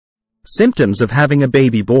Symptoms of having a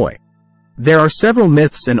baby boy. There are several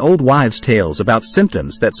myths and old wives' tales about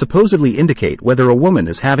symptoms that supposedly indicate whether a woman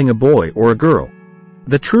is having a boy or a girl.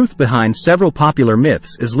 The truth behind several popular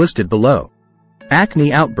myths is listed below.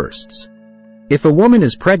 Acne outbursts. If a woman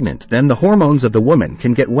is pregnant, then the hormones of the woman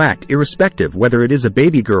can get whacked irrespective whether it is a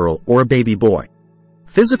baby girl or a baby boy.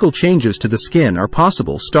 Physical changes to the skin are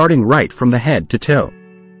possible starting right from the head to toe.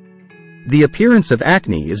 The appearance of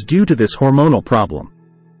acne is due to this hormonal problem.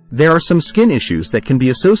 There are some skin issues that can be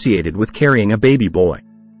associated with carrying a baby boy.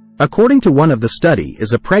 According to one of the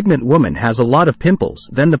studies, a pregnant woman has a lot of pimples,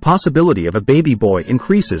 then the possibility of a baby boy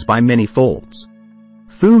increases by many folds.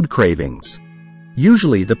 Food cravings.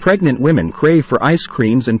 Usually the pregnant women crave for ice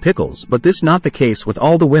creams and pickles, but this is not the case with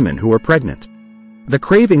all the women who are pregnant. The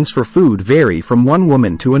cravings for food vary from one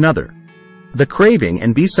woman to another. The craving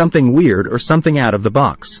can be something weird or something out of the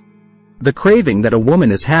box. The craving that a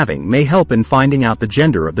woman is having may help in finding out the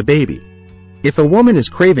gender of the baby. If a woman is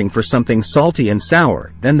craving for something salty and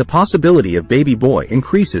sour, then the possibility of baby boy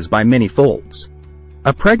increases by many folds.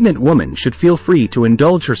 A pregnant woman should feel free to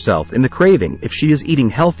indulge herself in the craving if she is eating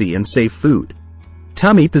healthy and safe food.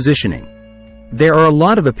 Tummy positioning. There are a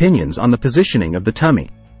lot of opinions on the positioning of the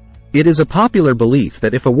tummy. It is a popular belief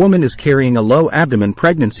that if a woman is carrying a low abdomen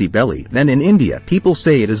pregnancy belly, then in India people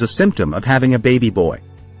say it is a symptom of having a baby boy.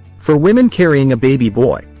 For women carrying a baby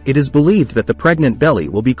boy, it is believed that the pregnant belly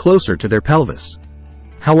will be closer to their pelvis.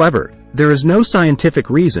 However, there is no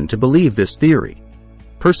scientific reason to believe this theory.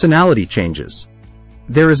 Personality changes.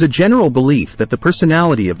 There is a general belief that the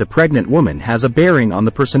personality of the pregnant woman has a bearing on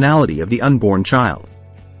the personality of the unborn child.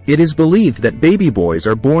 It is believed that baby boys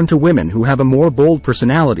are born to women who have a more bold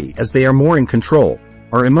personality, as they are more in control,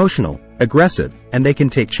 are emotional, aggressive, and they can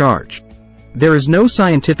take charge. There is no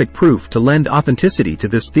scientific proof to lend authenticity to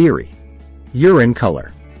this theory. Urine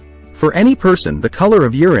color. For any person, the color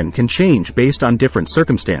of urine can change based on different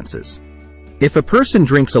circumstances. If a person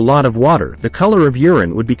drinks a lot of water, the color of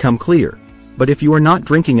urine would become clear. But if you are not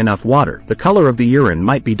drinking enough water, the color of the urine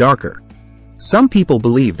might be darker. Some people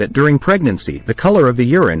believe that during pregnancy, the color of the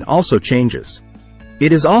urine also changes.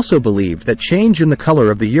 It is also believed that change in the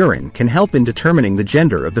color of the urine can help in determining the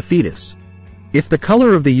gender of the fetus. If the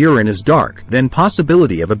color of the urine is dark, then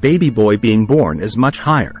possibility of a baby boy being born is much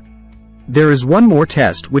higher. There is one more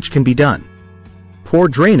test which can be done. Pour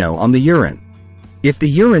Drano on the urine. If the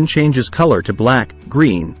urine changes color to black,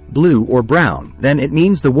 green, blue or brown, then it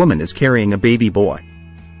means the woman is carrying a baby boy.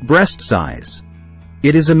 Breast size.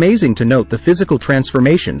 It is amazing to note the physical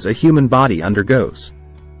transformations a human body undergoes.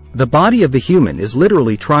 The body of the human is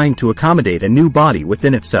literally trying to accommodate a new body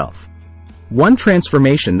within itself. One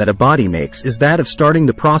transformation that a body makes is that of starting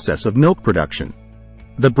the process of milk production.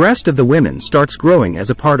 The breast of the women starts growing as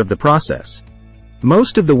a part of the process.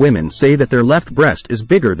 Most of the women say that their left breast is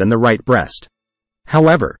bigger than the right breast.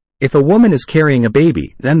 However, if a woman is carrying a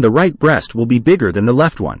baby, then the right breast will be bigger than the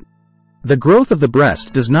left one. The growth of the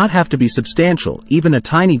breast does not have to be substantial, even a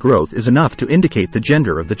tiny growth is enough to indicate the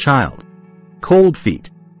gender of the child. Cold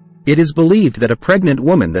feet. It is believed that a pregnant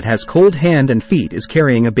woman that has cold hand and feet is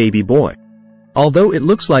carrying a baby boy. Although it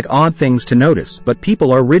looks like odd things to notice, but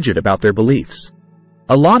people are rigid about their beliefs.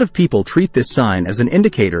 A lot of people treat this sign as an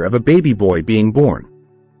indicator of a baby boy being born.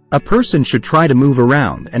 A person should try to move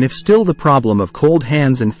around, and if still the problem of cold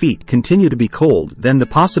hands and feet continue to be cold, then the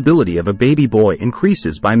possibility of a baby boy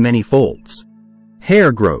increases by many folds.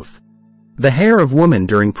 Hair growth. The hair of women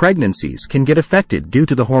during pregnancies can get affected due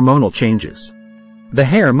to the hormonal changes. The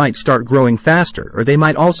hair might start growing faster, or they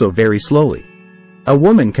might also very slowly. A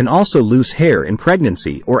woman can also lose hair in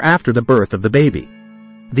pregnancy or after the birth of the baby.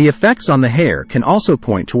 The effects on the hair can also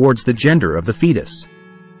point towards the gender of the fetus.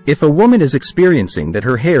 If a woman is experiencing that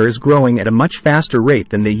her hair is growing at a much faster rate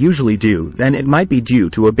than they usually do, then it might be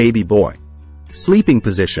due to a baby boy. Sleeping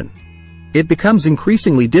position. It becomes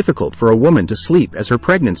increasingly difficult for a woman to sleep as her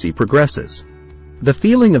pregnancy progresses. The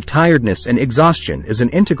feeling of tiredness and exhaustion is an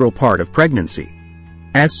integral part of pregnancy.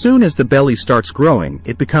 As soon as the belly starts growing,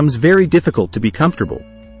 it becomes very difficult to be comfortable,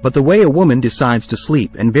 but the way a woman decides to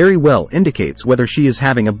sleep and very well indicates whether she is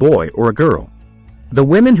having a boy or a girl. The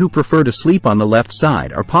women who prefer to sleep on the left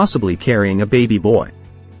side are possibly carrying a baby boy.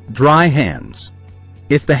 Dry hands.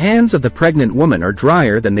 If the hands of the pregnant woman are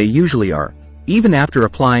drier than they usually are, even after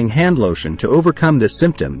applying hand lotion to overcome this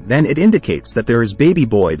symptom, then it indicates that there is baby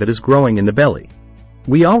boy that is growing in the belly.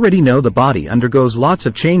 We already know the body undergoes lots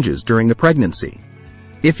of changes during the pregnancy.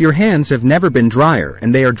 If your hands have never been drier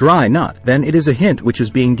and they are dry not, then it is a hint which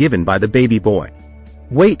is being given by the baby boy.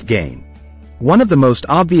 Weight gain. One of the most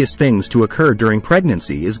obvious things to occur during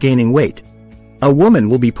pregnancy is gaining weight. A woman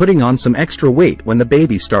will be putting on some extra weight when the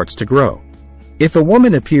baby starts to grow. If a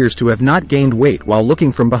woman appears to have not gained weight while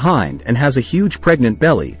looking from behind and has a huge pregnant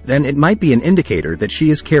belly, then it might be an indicator that she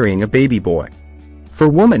is carrying a baby boy. For a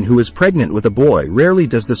woman who is pregnant with a boy, rarely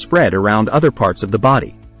does the spread around other parts of the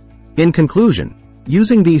body. In conclusion,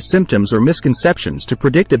 using these symptoms or misconceptions to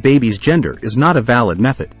predict a baby's gender is not a valid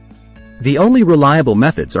method. The only reliable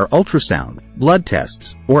methods are ultrasound, blood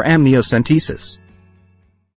tests, or amniocentesis.